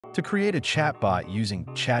To create a chatbot using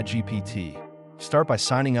ChatGPT, start by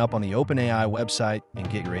signing up on the OpenAI website and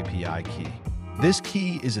get your API key. This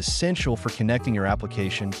key is essential for connecting your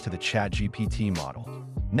application to the ChatGPT model.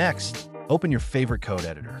 Next, open your favorite code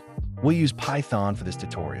editor. We'll use Python for this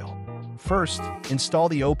tutorial. First, install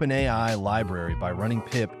the OpenAI library by running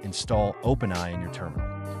pip install OpenAI in your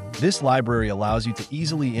terminal. This library allows you to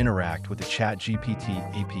easily interact with the ChatGPT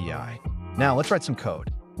API. Now, let's write some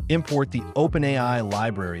code. Import the OpenAI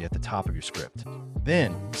library at the top of your script.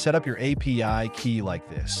 Then, set up your API key like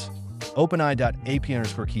this.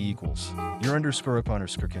 OpenAI.API_key equals your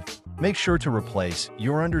 __. Make sure to replace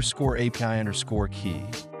your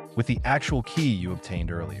 _API_key with the actual key you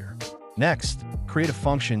obtained earlier. Next, create a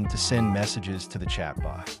function to send messages to the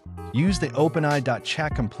chatbot. Use the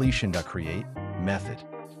OpenAI.ChatCompletion.create method.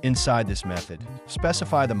 Inside this method,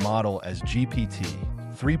 specify the model as GPT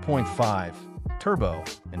 3.5 Turbo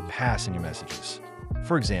and pass in your messages.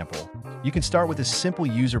 For example, you can start with a simple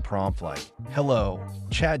user prompt like, "Hello,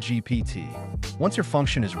 ChatGPT." Once your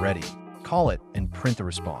function is ready, call it and print the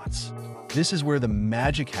response. This is where the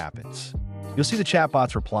magic happens. You'll see the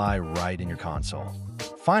chatbot's reply right in your console.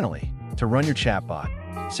 Finally, to run your chatbot,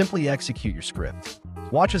 simply execute your script.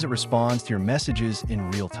 Watch as it responds to your messages in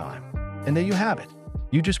real time. And there you have it.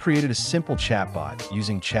 You just created a simple chatbot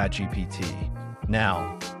using ChatGPT.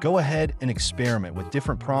 Now, go ahead and experiment with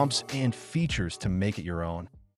different prompts and features to make it your own.